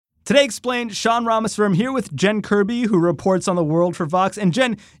Today Explained, Sean Ramaswamy here with Jen Kirby, who reports on the world for Vox. And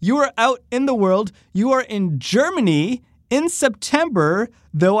Jen, you are out in the world. You are in Germany in September,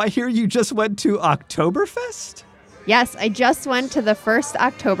 though I hear you just went to Oktoberfest? Yes, I just went to the first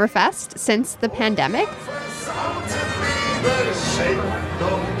Oktoberfest since the pandemic.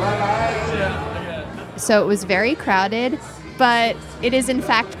 So it was very crowded, but it is in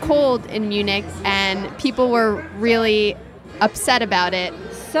fact cold in Munich, and people were really upset about it.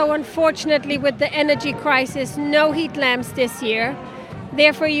 So unfortunately, with the energy crisis, no heat lamps this year.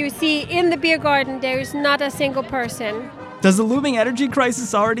 Therefore, you see in the beer garden, there is not a single person. Does the looming energy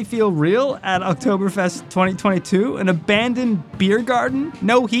crisis already feel real at Oktoberfest 2022? An abandoned beer garden?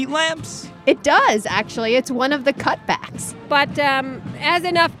 No heat lamps? It does, actually. It's one of the cutbacks. But as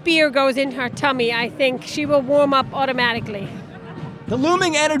enough beer goes in her tummy, I think she will warm up automatically. The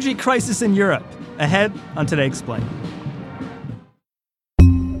looming energy crisis in Europe. Ahead on Today Explained.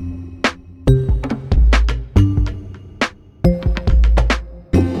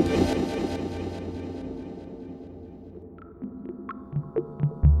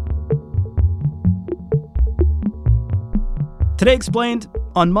 Today Explained,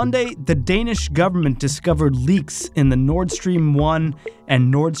 on Monday, the Danish government discovered leaks in the Nord Stream 1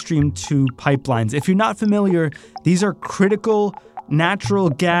 and Nord Stream 2 pipelines. If you're not familiar, these are critical natural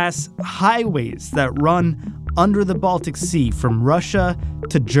gas highways that run under the Baltic Sea from Russia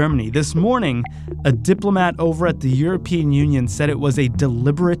to Germany. This morning, a diplomat over at the European Union said it was a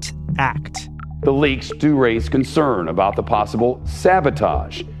deliberate act. The leaks do raise concern about the possible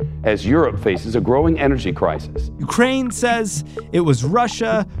sabotage as Europe faces a growing energy crisis. Ukraine says it was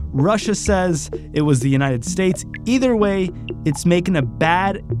Russia. Russia says it was the United States. Either way, it's making a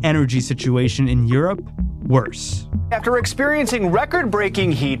bad energy situation in Europe worse. After experiencing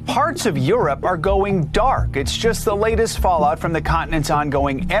record-breaking heat, parts of Europe are going dark. It's just the latest fallout from the continent's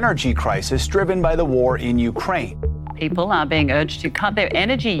ongoing energy crisis driven by the war in Ukraine. People are being urged to cut their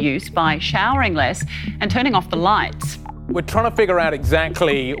energy use by showering less and turning off the lights. We're trying to figure out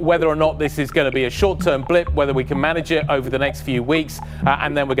exactly whether or not this is going to be a short-term blip, whether we can manage it over the next few weeks,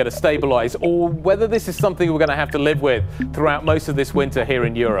 and then we're going to stabilize, or whether this is something we're going to have to live with throughout most of this winter here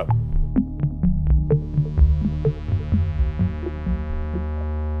in Europe.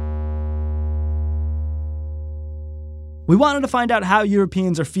 We wanted to find out how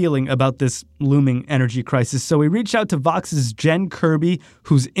Europeans are feeling about this looming energy crisis, so we reached out to Vox's Jen Kirby,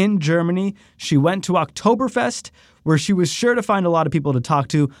 who's in Germany. She went to Oktoberfest, where she was sure to find a lot of people to talk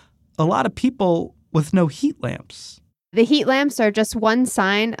to, a lot of people with no heat lamps. The heat lamps are just one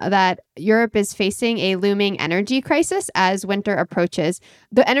sign that Europe is facing a looming energy crisis as winter approaches.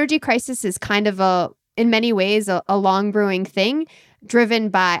 The energy crisis is kind of in many ways, a long brewing thing, driven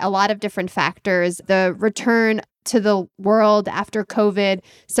by a lot of different factors. The return to the world after COVID,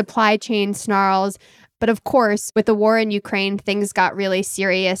 supply chain snarls. But of course, with the war in Ukraine, things got really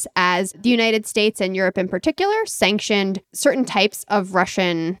serious as the United States and Europe in particular sanctioned certain types of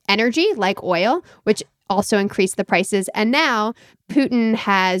Russian energy, like oil, which also increased the prices. And now Putin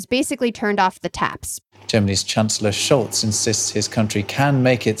has basically turned off the taps. Germany's Chancellor Scholz insists his country can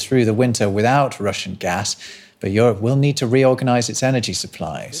make it through the winter without Russian gas, but Europe will need to reorganize its energy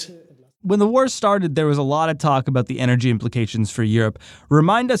supplies. When the war started, there was a lot of talk about the energy implications for Europe.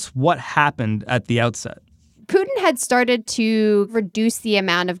 Remind us what happened at the outset. Putin had started to reduce the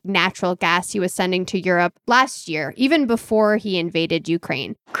amount of natural gas he was sending to Europe last year, even before he invaded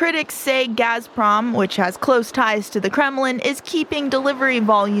Ukraine. Critics say Gazprom, which has close ties to the Kremlin, is keeping delivery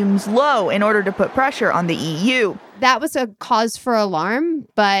volumes low in order to put pressure on the EU. That was a cause for alarm,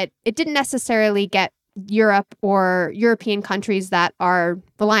 but it didn't necessarily get Europe or European countries that are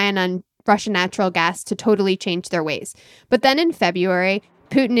reliant on Russian natural gas to totally change their ways. But then in February,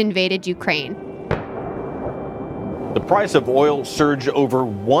 Putin invaded Ukraine. The price of oil surged over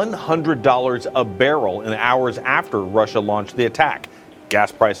 $100 a barrel in the hours after Russia launched the attack.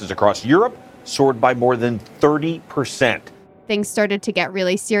 Gas prices across Europe soared by more than 30%. Things started to get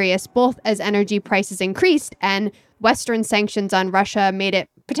really serious, both as energy prices increased and Western sanctions on Russia made it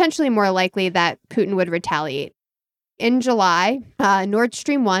potentially more likely that Putin would retaliate. In July, Nord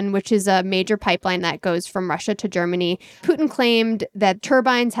Stream 1, which is a major pipeline that goes from Russia to Germany, Putin claimed that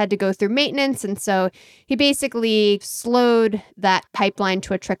turbines had to go through maintenance, and so he basically slowed that pipeline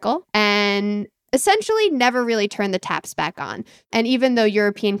to a trickle and essentially never really turned the taps back on. And even though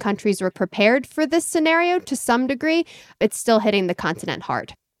European countries were prepared for this scenario to some degree, it's still hitting the continent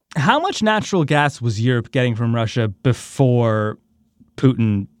hard. How much natural gas was Europe getting from Russia before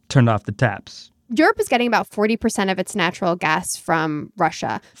Putin turned off the taps? Europe is getting about 40% of its natural gas from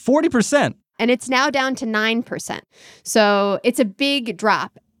Russia. 40%? And it's now down to 9%. So it's a big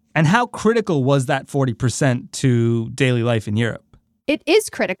drop. And how critical was that 40% to daily life in Europe? It is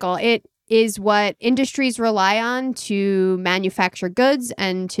critical. It is what industries rely on to manufacture goods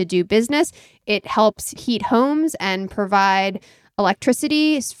and to do business. It helps heat homes and provide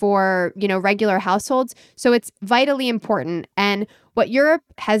electricity for, regular households. So it's vitally important. And what Europe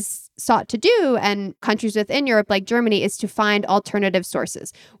has sought to do, and countries within Europe like Germany, is to find alternative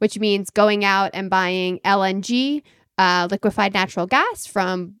sources, which means going out and buying LNG, liquefied natural gas,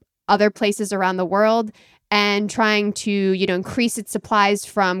 from other places around the world, and trying to, increase its supplies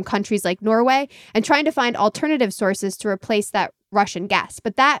from countries like Norway, and trying to find alternative sources to replace that Russian gas.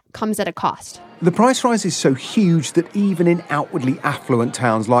 But that comes at a cost. The price rise is so huge that even in outwardly affluent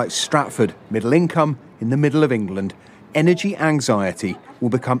towns like Stratford, middle income, in the middle of England, energy anxiety will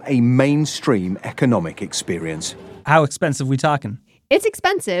become a mainstream economic experience. How expensive are we talking? It's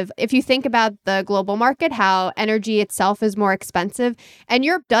expensive. If you think about the global market, how energy itself is more expensive, and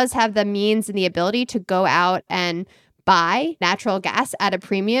Europe does have the means and the ability to go out and buy natural gas at a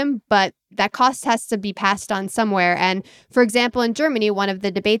premium, but that cost has to be passed on somewhere. And for example, in Germany, one of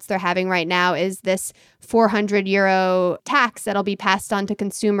the debates they're having right now is this 400 euro tax that'll be passed on to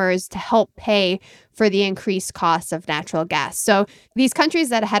consumers to help pay for the increased costs of natural gas. So these countries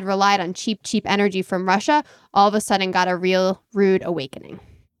that had relied on cheap energy from Russia all of a sudden got a real rude awakening.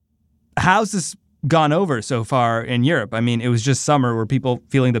 How's this gone over so far in Europe? I mean, it was just summer. Were people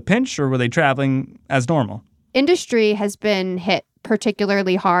feeling the pinch, or were they traveling as normal? Industry has been hit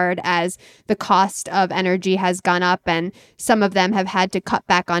particularly hard as the cost of energy has gone up, and some of them have had to cut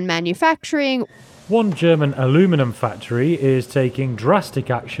back on manufacturing. One German aluminum factory is taking drastic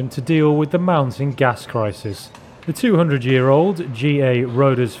action to deal with the mounting gas crisis. The 200-year-old GA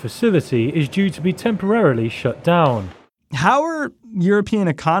Roders facility is due to be temporarily shut down. How are European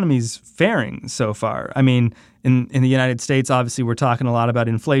economies faring so far? I mean, in the United States, obviously, we're talking a lot about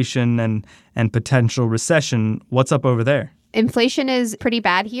inflation and potential recession. What's up over there? Inflation is pretty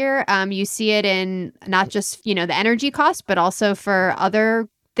bad here. You see it in not just, the energy costs, but also for other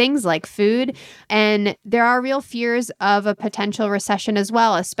things like food. And there are real fears of a potential recession as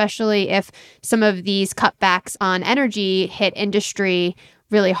well, especially if some of these cutbacks on energy hit industry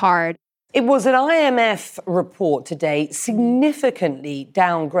really hard. It was an IMF report today significantly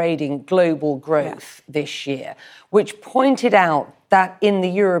downgrading global growth this year, which pointed out that in the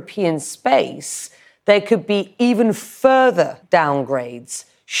European space, there could be even further downgrades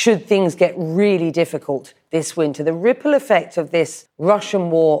should things get really difficult this winter. The ripple effect of this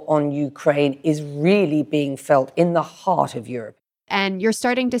Russian war on Ukraine is really being felt in the heart of Europe. And you're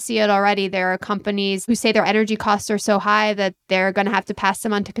starting to see it already. There are companies who say their energy costs are so high that they're going to have to pass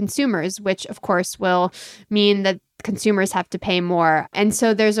them on to consumers, which of course will mean that consumers have to pay more. And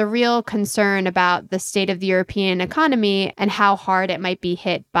so there's a real concern about the state of the European economy and how hard it might be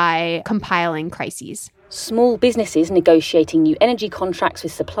hit by compiling crises. Small businesses negotiating new energy contracts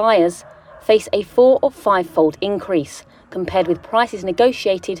with suppliers face a 4- or 5-fold increase compared with prices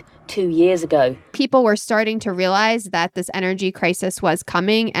negotiated 2 years ago. People were starting to realize that this energy crisis was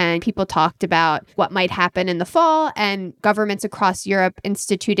coming, and people talked about what might happen in the fall, and governments across Europe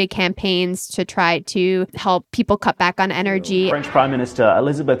instituted campaigns to try to help people cut back on energy. French Prime Minister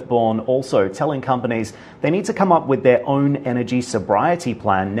Elisabeth Borne also telling companies they need to come up with their own energy sobriety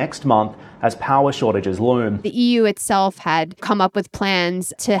plan next month as power shortages loom. The EU itself had come up with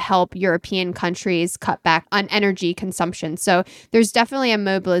plans to help European countries cut back on energy consumption. So there's definitely a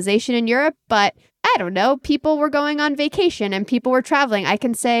mobilization in Europe, but I don't know, people were going on vacation and people were traveling. I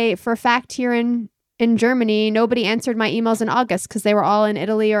can say for a fact here in Germany, nobody answered my emails in August because they were all in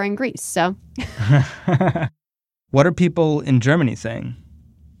Italy or in Greece. So what are people in Germany saying?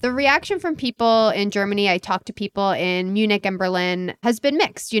 The reaction from people in Germany, I talked to people in Munich and Berlin, has been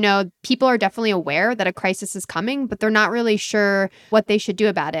mixed. People are definitely aware that a crisis is coming, but they're not really sure what they should do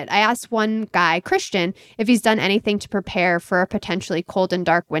about it. I asked one guy, Christian, if he's done anything to prepare for a potentially cold and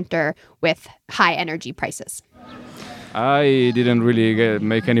dark winter with high energy prices. I didn't really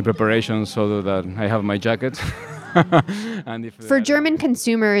make any preparations other than I have my jacket. For German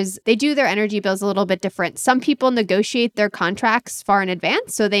consumers, they do their energy bills a little bit different. Some people negotiate their contracts far in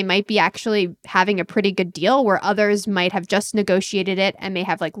advance, so they might be actually having a pretty good deal, where others might have just negotiated it and may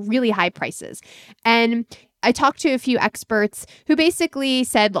have really high prices. And I talked to a few experts who basically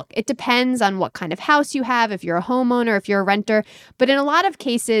said, look, it depends on what kind of house you have, if you're a homeowner, if you're a renter. But in a lot of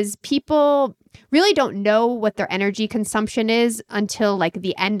cases, people really don't know what their energy consumption is until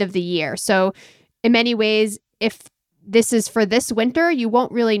the end of the year. So in many ways, if this is for this winter, you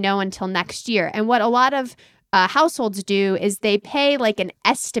won't really know until next year. And what a lot of households do is they pay an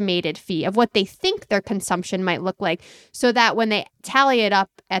estimated fee of what they think their consumption might look like, so that when they tally it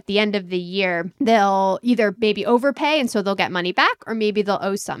up at the end of the year, they'll either maybe overpay and so they'll get money back, or maybe they'll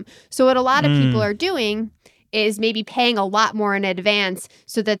owe some. So what a lot of people are doing is maybe paying a lot more in advance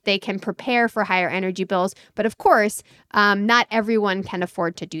so that they can prepare for higher energy bills. But of course, not everyone can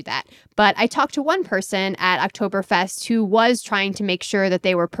afford to do that. But I talked to one person at Oktoberfest who was trying to make sure that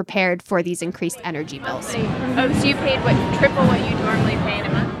they were prepared for these increased energy bills. Oh, so you paid triple what you normally pay in a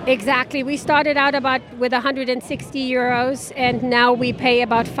month? Exactly. We started out with 160 euros, and now we pay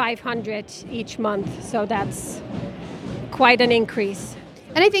about 500 each month. So that's quite an increase.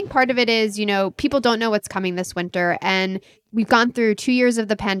 And I think part of it is, people don't know what's coming this winter. And we've gone through 2 years of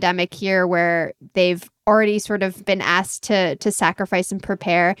the pandemic here where they've already sort of been asked to sacrifice and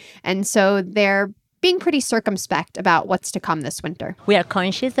prepare. And so they're being pretty circumspect about what's to come this winter. We are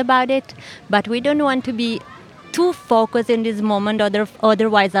conscious about it, but we don't want to be too focused in this moment.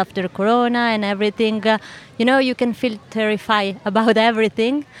 Otherwise, after Corona and everything, you can feel terrified about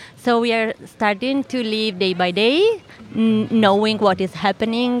everything. So we are starting to live day by day, knowing what is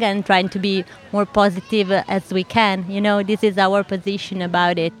happening and trying to be more positive as we can. This is our position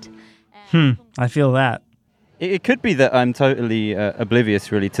about it. I feel that. It could be that I'm totally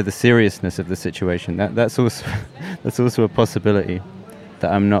oblivious, really, to the seriousness of the situation. That's also a possibility,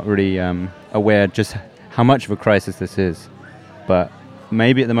 that I'm not really aware just how much of a crisis this is. But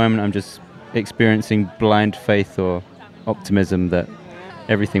maybe at the moment I'm just experiencing blind faith or optimism that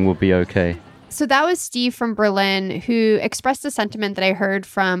everything will be okay. So that was Steve from Berlin, who expressed a sentiment that I heard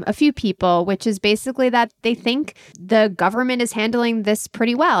from a few people, which is basically that they think the government is handling this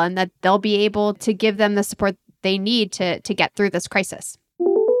pretty well and that they'll be able to give them the support they need to get through this crisis.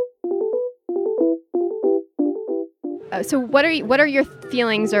 So what are your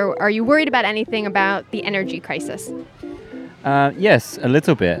feelings, or are you worried about anything about the energy crisis? Yes, a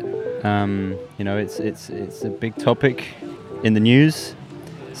little bit. It's a big topic in the news.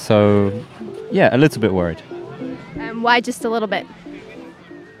 So, yeah, a little bit worried. Why just a little bit?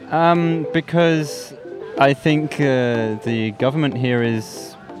 Because I think the government here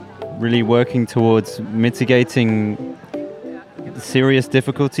is really working towards mitigating serious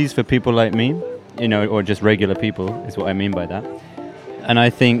difficulties for people like me, or just regular people, is what I mean by that. And I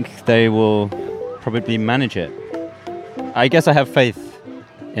think they will probably manage it. I guess I have faith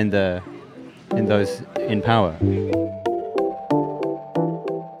in those in power.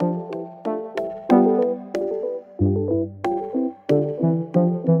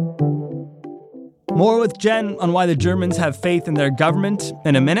 More with Jen on why the Germans have faith in their government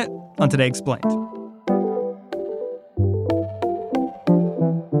in a minute on Today Explained.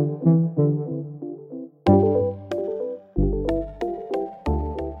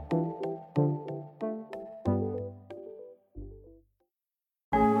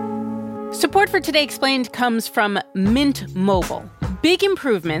 Support for Today Explained comes from Mint Mobile. Big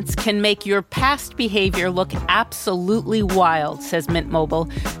improvements can make your past behavior look absolutely wild, says Mint Mobile,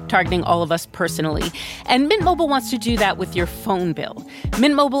 targeting all of us personally. And Mint Mobile wants to do that with your phone bill.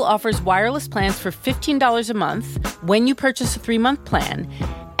 Mint Mobile offers wireless plans for $15 a month when you purchase a 3-month plan.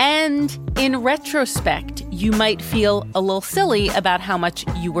 And in retrospect, you might feel a little silly about how much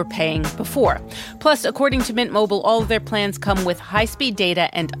you were paying before. Plus, according to Mint Mobile, all of their plans come with high-speed data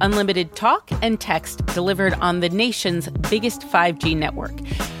and unlimited talk and text delivered on the nation's biggest 5G network.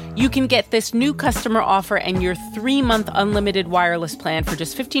 You can get this new customer offer and your 3-month unlimited wireless plan for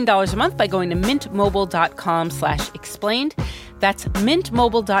just $15 a month by going to mintmobile.com/explained. That's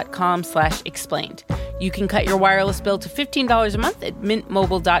mintmobile.com/explained. You can cut your wireless bill to $15 a month at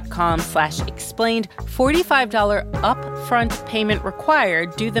mintmobile.com/explained. $45 upfront payment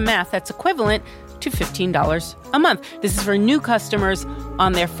required. Do the math. That's equivalent to $15 a month. This is for new customers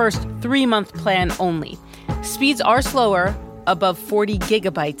on their first 3-month plan only. Speeds are slower, above 40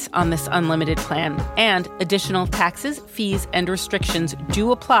 gigabytes on this unlimited plan, and additional taxes, fees, and restrictions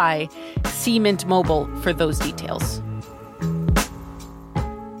do apply. See Mint Mobile for those details.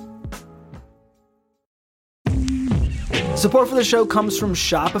 Support for the show comes from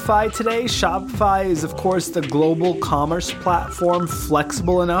Shopify today. Shopify is, of course, the global commerce platform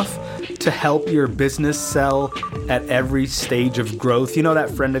flexible enough to help your business sell at every stage of growth. You know that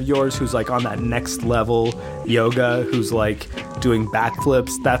friend of yours who's like on that next level yoga, who's like doing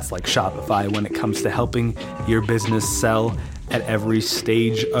backflips? That's like Shopify when it comes to helping your business sell at every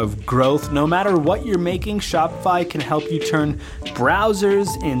stage of growth. No matter what you're making, Shopify can help you turn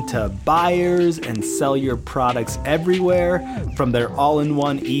browsers into buyers and sell your products everywhere, from their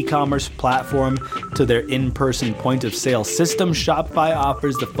all-in-one e-commerce platform to their in-person point-of-sale system. Shopify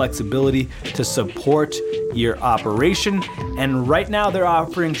offers the flexibility to support your operation. And right now they're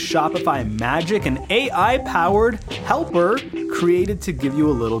offering Shopify Magic, an AI-powered helper created to give you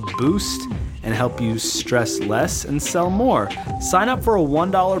a little boost and help you stress less and sell more. Sign up for a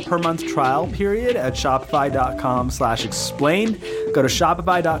 $1 per month trial period at shopify.com/explained. Go to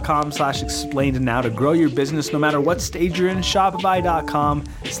shopify.com/explained now to grow your business no matter what stage you're in.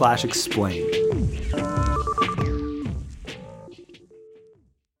 Shopify.com/explained.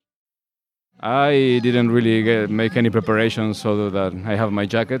 I didn't really make any preparations other than I have my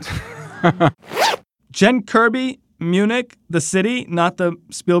jacket. Jen Kirby, Munich, the city, not the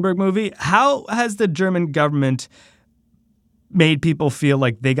Spielberg movie. How has the German government made people feel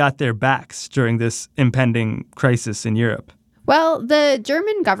like they got their backs during this impending crisis in Europe? Well, the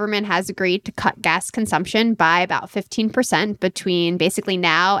German government has agreed to cut gas consumption by about 15% between basically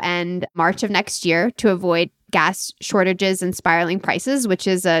now and March of next year to avoid gas shortages and spiraling prices, which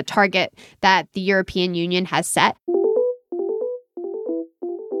is a target that the European Union has set.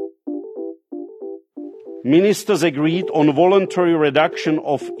 Ministers agreed on a voluntary reduction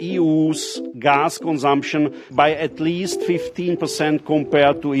of EU's gas consumption by at least 15%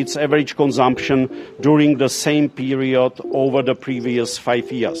 compared to its average consumption during the same period over the previous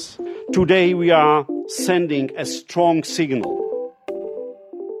 5 years. Today we are sending a strong signal.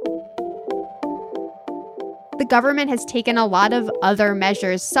 The government has taken a lot of other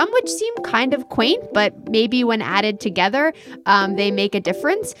measures, some which seem kind of quaint, but maybe when added together, they make a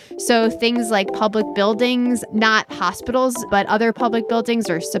difference. So things like public buildings, not hospitals, but other public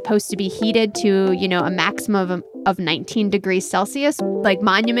buildings are supposed to be heated to, a maximum of 19 degrees Celsius. Like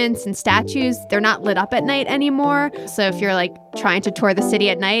monuments and statues, they're not lit up at night anymore. So if you're trying to tour the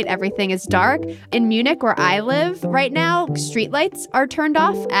city at night, everything is dark. In Munich, where I live right now, streetlights are turned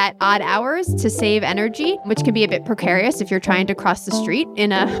off at odd hours to save energy, which can be a bit precarious if you're trying to cross the street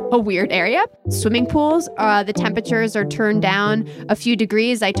in a weird area. Swimming pools, the temperatures are turned down a few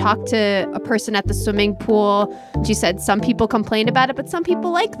degrees. I talked to a person at the swimming pool. She said some people complain about it, but some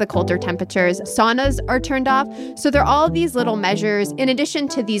people like the colder temperatures. Saunas are turned off. So there are all these little measures in addition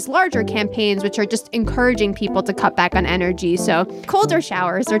to these larger campaigns, which are just encouraging people to cut back on energy. So colder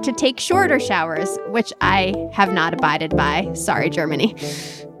showers or to take shorter showers, which I have not abided by. Sorry, Germany.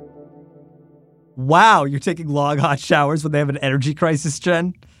 Wow, you're taking long hot showers when they have an energy crisis,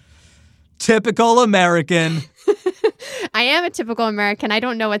 Jen? Typical American. I am a typical American. I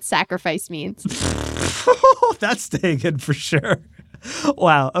don't know what sacrifice means. That's staying in for sure.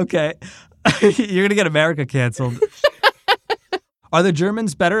 Wow, okay. You're going to get America canceled. Are the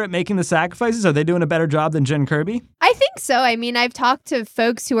Germans better at making the sacrifices? Are they doing a better job than Jen Kirby? I think so. I mean, I've talked to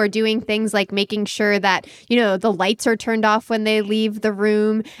folks who are doing things like making sure that, the lights are turned off when they leave the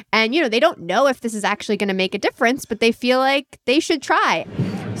room. And, they don't know if this is actually going to make a difference, but they feel like they should try.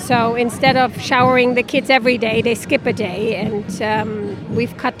 So instead of showering the kids every day, they skip a day. And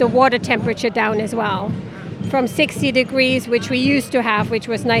we've cut the water temperature down as well. From 60 degrees, which we used to have, which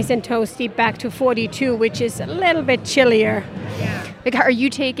was nice and toasty, back to 42, which is a little bit chillier. Are you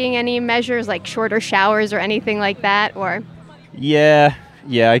taking any measures like shorter showers or anything like that, or? Yeah,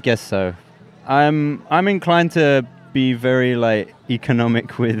 I guess so. I'm inclined to be very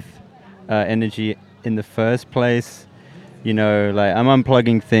economic with energy in the first place. I'm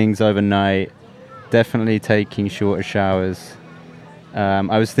unplugging things overnight, definitely taking shorter showers.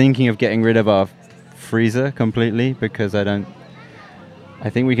 I was thinking of getting rid of our freezer completely because I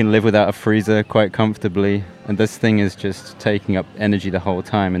think we can live without a freezer quite comfortably, and this thing is just taking up energy the whole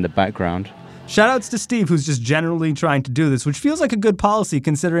time in the background. Shoutouts to Steve, who's just generally trying to do this, which feels like a good policy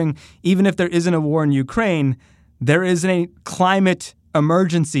considering even if there isn't a war in Ukraine, there is a climate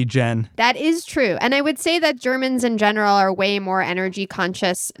emergency, Jen. That is true. And I would say that Germans in general are way more energy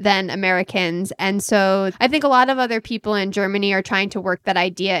conscious than Americans. And so I think a lot of other people in Germany are trying to work that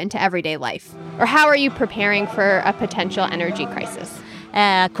idea into everyday life. Or how are you preparing for a potential energy crisis?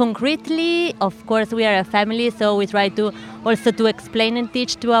 Concretely, of course, we are a family, so we try to also to explain and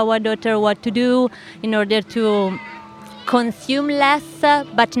teach to our daughter what to do in order to consume less,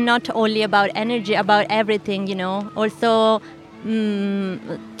 but not only about energy, about everything, Also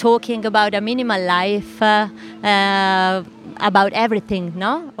talking about a minimal life, about everything,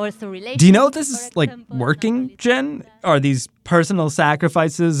 no? Also relationships. Do you know if this is working, Jen? Are these personal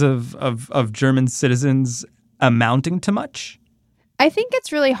sacrifices of German citizens amounting to much? I think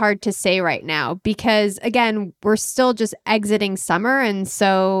it's really hard to say right now because, again, we're still just exiting summer. And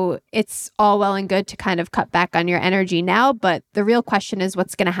so it's all well and good to kind of cut back on your energy now. But the real question is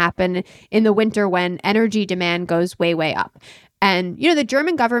what's going to happen in the winter when energy demand goes way, way up. And, the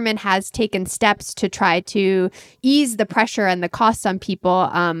German government has taken steps to try to ease the pressure and the costs on people.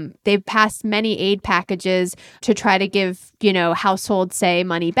 They've passed many aid packages to try to give, households, say,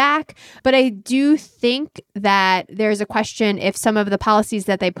 money back. But I do think that there's a question if some of the policies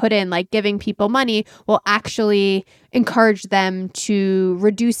that they put in, like giving people money, will actually encourage them to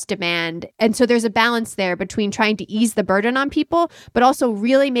reduce demand. And so there's a balance there between trying to ease the burden on people, but also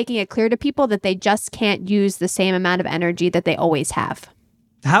really making it clear to people that they just can't use the same amount of energy that they always have.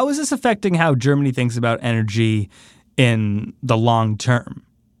 How is this affecting how Germany thinks about energy in the long term?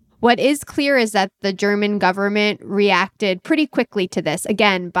 What is clear is that the German government reacted pretty quickly to this,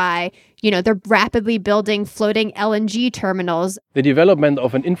 again, by, they're rapidly building floating LNG terminals. The development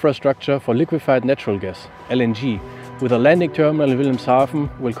of an infrastructure for liquefied natural gas, LNG, with a landing terminal in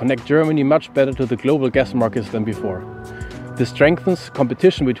Wilhelmshaven will connect Germany much better to the global gas markets than before. This strengthens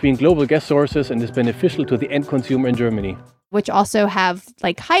competition between global gas sources and is beneficial to the end consumer in Germany, which also have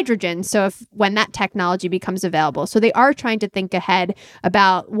hydrogen. So when that technology becomes available. So they are trying to think ahead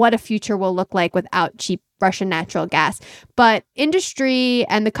about what a future will look like without cheap Russian natural gas. But industry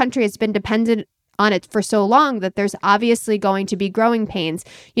and the country has been dependent on it for so long that there's obviously going to be growing pains.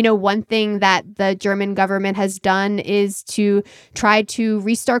 One thing that the German government has done is to try to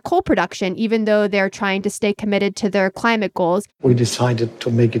restart coal production, even though they're trying to stay committed to their climate goals. We decided to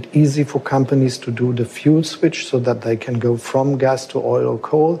make it easy for companies to do the fuel switch so that they can go from gas to oil or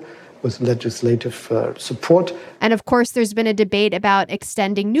coal with legislative support. And of course, there's been a debate about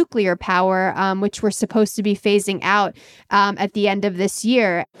extending nuclear power, which we're supposed to be phasing out at the end of this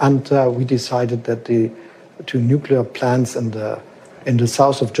year. And we decided that the two nuclear plants in the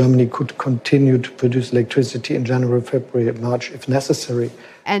south of Germany could continue to produce electricity in January, February, March, if necessary.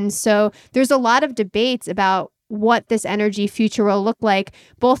 And so there's a lot of debates about what this energy future will look like,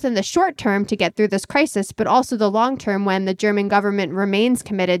 both in the short term to get through this crisis, but also the long term when the German government remains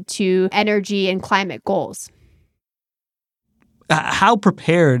committed to energy and climate goals. How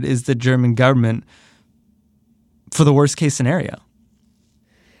prepared is the German government for the worst case scenario?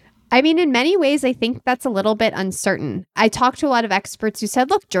 I mean, in many ways, I think that's a little bit uncertain. I talked to a lot of experts who said,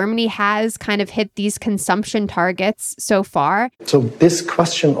 look, Germany has kind of hit these consumption targets so far. So this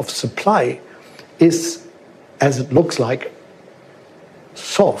question of supply is, as it looks like,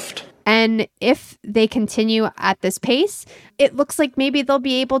 soft. And if they continue at this pace, it looks like maybe they'll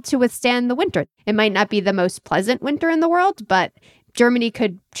be able to withstand the winter. It might not be the most pleasant winter in the world, but Germany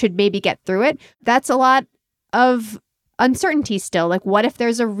should maybe get through it. That's a lot of uncertainty still. Like, what if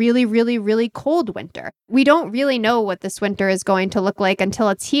there's a really, really, really cold winter? We don't really know what this winter is going to look like until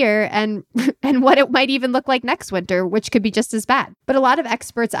it's here, and what it might even look like next winter, which could be just as bad. But a lot of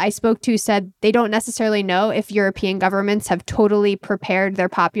experts I spoke to said they don't necessarily know if European governments have totally prepared their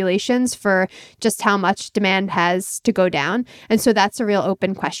populations for just how much demand has to go down. And so that's a real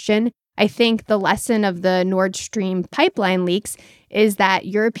open question. I think the lesson of the Nord Stream pipeline leaks is that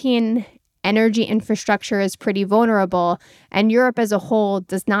European energy infrastructure is pretty vulnerable, and Europe as a whole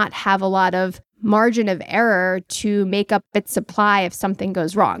does not have a lot of margin of error to make up its supply if something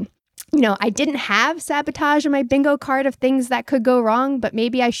goes wrong. I didn't have sabotage on my bingo card of things that could go wrong, but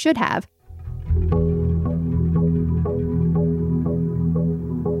maybe I should have.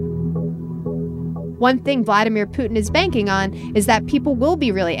 One thing Vladimir Putin is banking on is that people will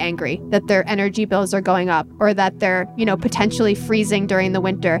be really angry that their energy bills are going up, or that they're, potentially freezing during the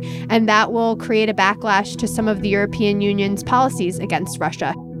winter. And that will create a backlash to some of the European Union's policies against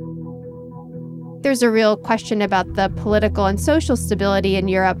Russia. There's a real question about the political and social stability in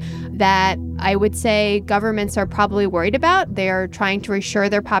Europe that I would say governments are probably worried about. They are trying to reassure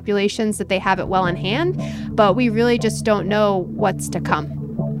their populations that they have it well in hand, but we really just don't know what's to come.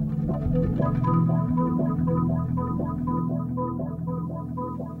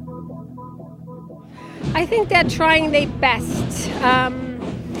 I think they're trying their best.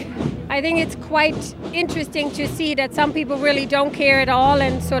 I think it's quite interesting to see that some people really don't care at all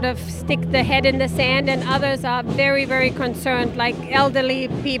and sort of stick the head in the sand, and others are very, very concerned, like elderly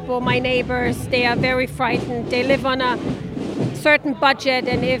people, my neighbors. They are very frightened. They live on a certain budget,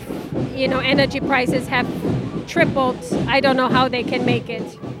 and if, energy prices have tripled, I don't know how they can make it.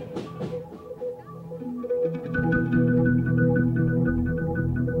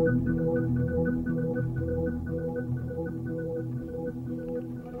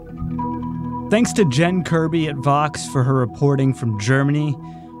 Thanks to Jen Kirby at Vox for her reporting from Germany.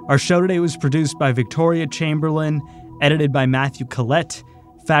 Our show today was produced by Victoria Chamberlain, edited by Matthew Collette,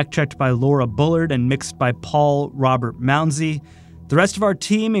 fact-checked by Laura Bullard, and mixed by Paul Robert Mounsey. The rest of our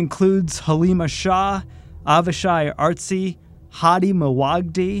team includes Halima Shah, Avishai Artsy, Hadi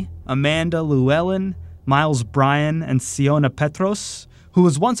Mawagdi, Amanda Llewellyn, Miles Bryan and Siona Petros, who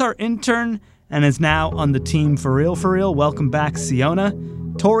was once our intern and is now on the team for real. Welcome back, Siona.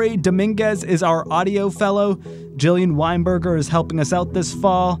 Tori Dominguez is our audio fellow. Jillian Weinberger is helping us out this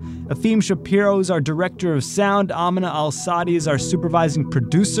fall. Afim Shapiro is our director of sound. Amina Al-Sadi is our supervising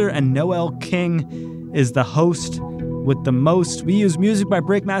producer. And Noel King is the host with the most. We use music by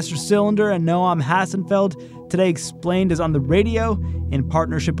Breakmaster Cylinder and Noam Hassenfeld. Today Explained is on the radio in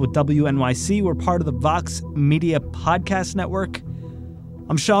partnership with WNYC. We're part of the Vox Media Podcast Network.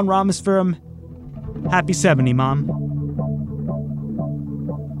 I'm Sean Rameswaram. Happy 70, Mom.